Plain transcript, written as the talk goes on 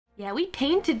Yeah, we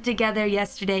painted together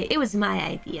yesterday. It was my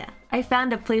idea. I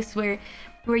found a place where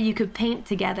you could paint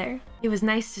together. It was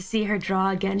nice to see her draw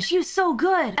again. She was so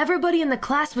good. Everybody in the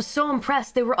class was so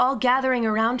impressed. They were all gathering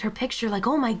around her picture like,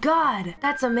 oh my god,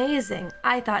 that's amazing.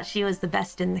 I thought she was the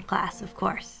best in the class, of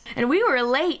course. And we were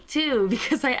late too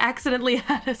because I accidentally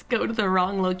had us go to the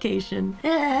wrong location.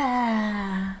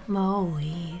 Moe.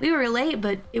 We were late,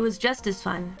 but it was just as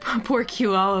fun. Poor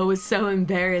Kiara was so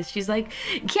embarrassed. She's like,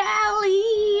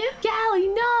 Calli,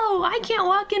 no, I can't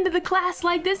walk into the class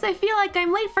like this. I feel like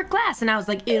I'm late for class. And I was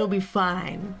like, it'll be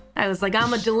fine. I was like,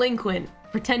 I'm a delinquent.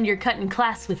 Pretend you're cutting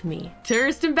class with me.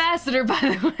 Tourist ambassador, by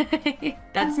the way.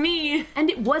 That's me. And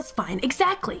it was fine.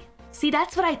 Exactly. See,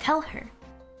 that's what I tell her.